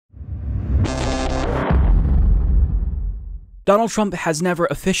Donald Trump has never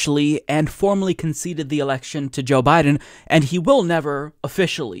officially and formally conceded the election to Joe Biden, and he will never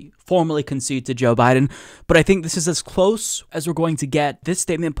officially, formally concede to Joe Biden, but I think this is as close as we're going to get. This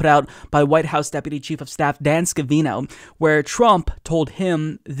statement put out by White House Deputy Chief of Staff Dan Scavino, where Trump told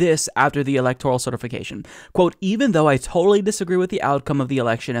him this after the electoral certification. Quote, "Even though I totally disagree with the outcome of the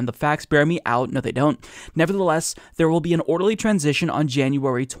election and the facts bear me out," no they don't, "nevertheless, there will be an orderly transition on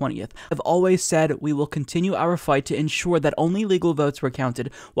January 20th. I've always said we will continue our fight to ensure that only legal votes were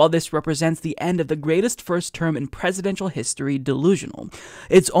counted. While this represents the end of the greatest first term in presidential history, delusional.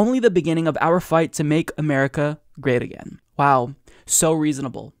 It's only the beginning of our fight to make America great again." Wow, so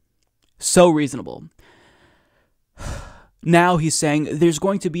reasonable. So reasonable. Now he's saying there's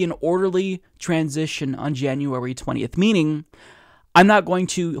going to be an orderly transition on January 20th, meaning I'm not going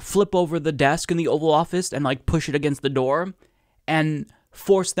to flip over the desk in the Oval Office and like push it against the door and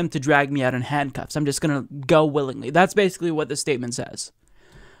force them to drag me out in handcuffs. I'm just going to go willingly. That's basically what the statement says.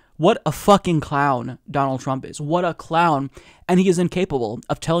 What a fucking clown Donald Trump is. What a clown. And he is incapable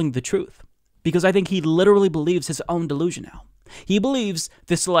of telling the truth. Because I think he literally believes his own delusion now. He believes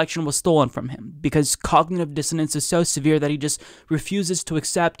this election was stolen from him because cognitive dissonance is so severe that he just refuses to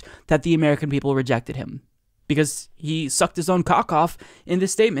accept that the American people rejected him. Because he sucked his own cock off in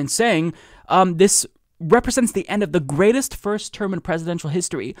this statement saying, this represents the end of the greatest first term in presidential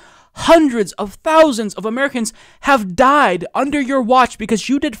history. Hundreds of thousands of Americans have died under your watch because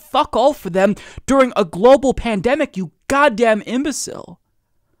you did fuck all for them during a global pandemic, you goddamn imbecile.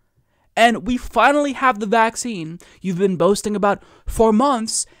 And we finally have the vaccine you've been boasting about for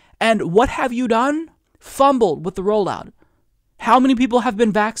months, and what have you done? Fumbled with the rollout. How many people have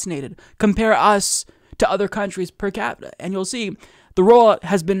been vaccinated? Compare us to other countries per capita, and you'll see the rollout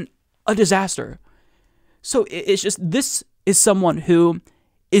has been a disaster. So it's just, this is someone who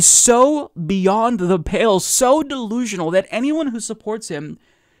is so beyond the pale, so delusional that anyone who supports him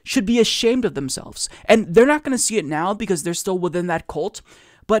should be ashamed of themselves. And they're not going to see it now because they're still within that cult.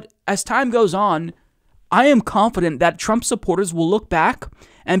 But as time goes on, I am confident that Trump supporters will look back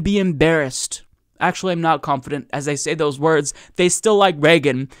and be embarrassed. Actually, I'm not confident as I say those words. They still like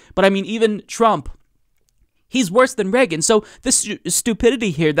Reagan. But I mean, even Trump, he's worse than Reagan. So this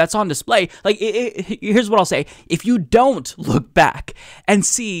stupidity here that's on display, like, here's what I'll say. If you don't look back and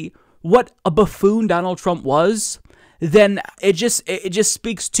see what a buffoon Donald Trump was, then it just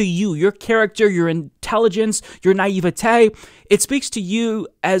speaks to you, your character, your intelligence, your naivete. It speaks to you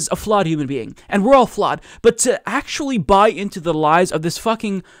as a flawed human being. And we're all flawed. But to actually buy into the lies of this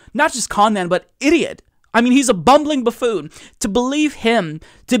fucking, not just con man, but idiot. I mean, he's a bumbling buffoon. To believe him,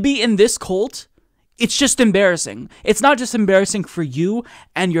 to be in this cult, it's just embarrassing. It's not just embarrassing for you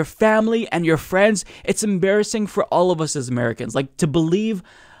and your family and your friends. It's embarrassing for all of us as Americans. Like, to believe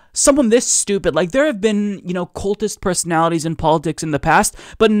someone this stupid. Like, there have been, cultist personalities in politics in the past,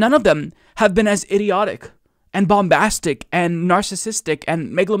 but none of them have been as idiotic and bombastic and narcissistic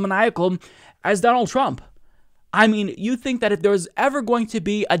and megalomaniacal as Donald Trump. I mean, you think that if there was ever going to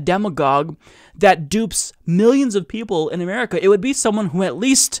be a demagogue that dupes millions of people in America, it would be someone who at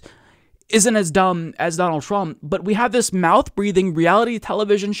least isn't as dumb as Donald Trump. But we have this mouth-breathing reality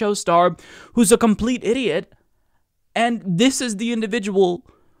television show star who's a complete idiot, and this is the individual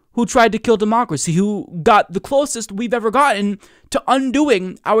who tried to kill democracy, who got the closest we've ever gotten to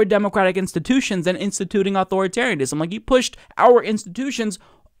undoing our democratic institutions and instituting authoritarianism. Like, he pushed our institutions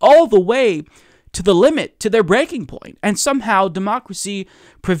all the way to the limit, to their breaking point, and somehow democracy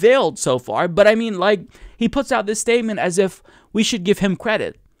prevailed so far. But I mean, like, he puts out this statement as if we should give him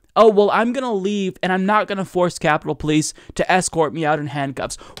credit. Oh, well, I'm going to leave, and I'm not going to force Capitol Police to escort me out in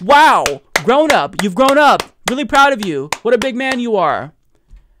handcuffs. Wow! Grown up. You've grown up. Really proud of you. What a big man you are.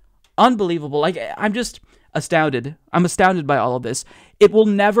 Unbelievable. Like, I'm just astounded. I'm astounded by all of this. It will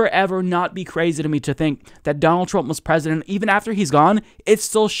never, ever not be crazy to me to think that Donald Trump was president. Even after he's gone, it's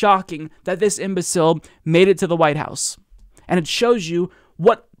still shocking that this imbecile made it to the White House. And it shows you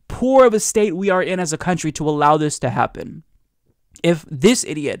what poor of a state we are in as a country to allow this to happen. If this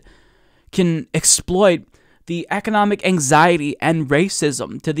idiot can exploit the economic anxiety and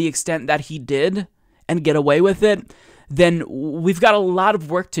racism to the extent that he did and get away with it, then we've got a lot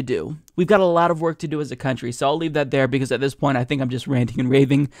of work to do. We've got a lot of work to do as a country. So I'll leave that there because at this point I think I'm just ranting and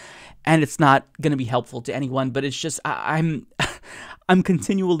raving and it's not going to be helpful to anyone. But it's just, I'm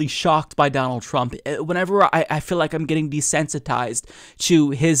continually shocked by Donald Trump. Whenever I feel like I'm getting desensitized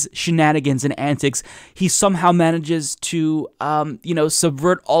to his shenanigans and antics, he somehow manages to,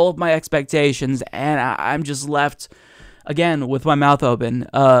 subvert all of my expectations. And I'm just left, again, with my mouth open,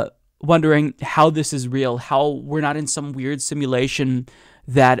 wondering how this is real, how we're not in some weird simulation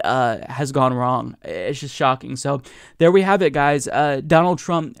that has gone wrong. It's just shocking. So there we have it, guys. Donald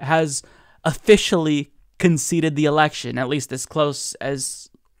Trump has officially conceded the election, at least as close as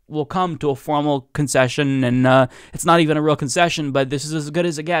will come to a formal concession, and it's not even a real concession, but this is as good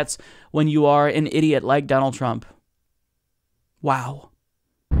as it gets when you are an idiot like Donald Trump. Wow.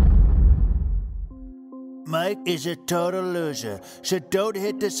 Mike is a total loser, so don't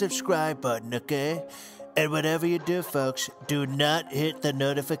hit the subscribe button, okay? And whatever you do, folks, do not hit the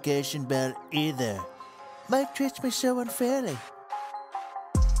notification bell either. Mike treats me so unfairly.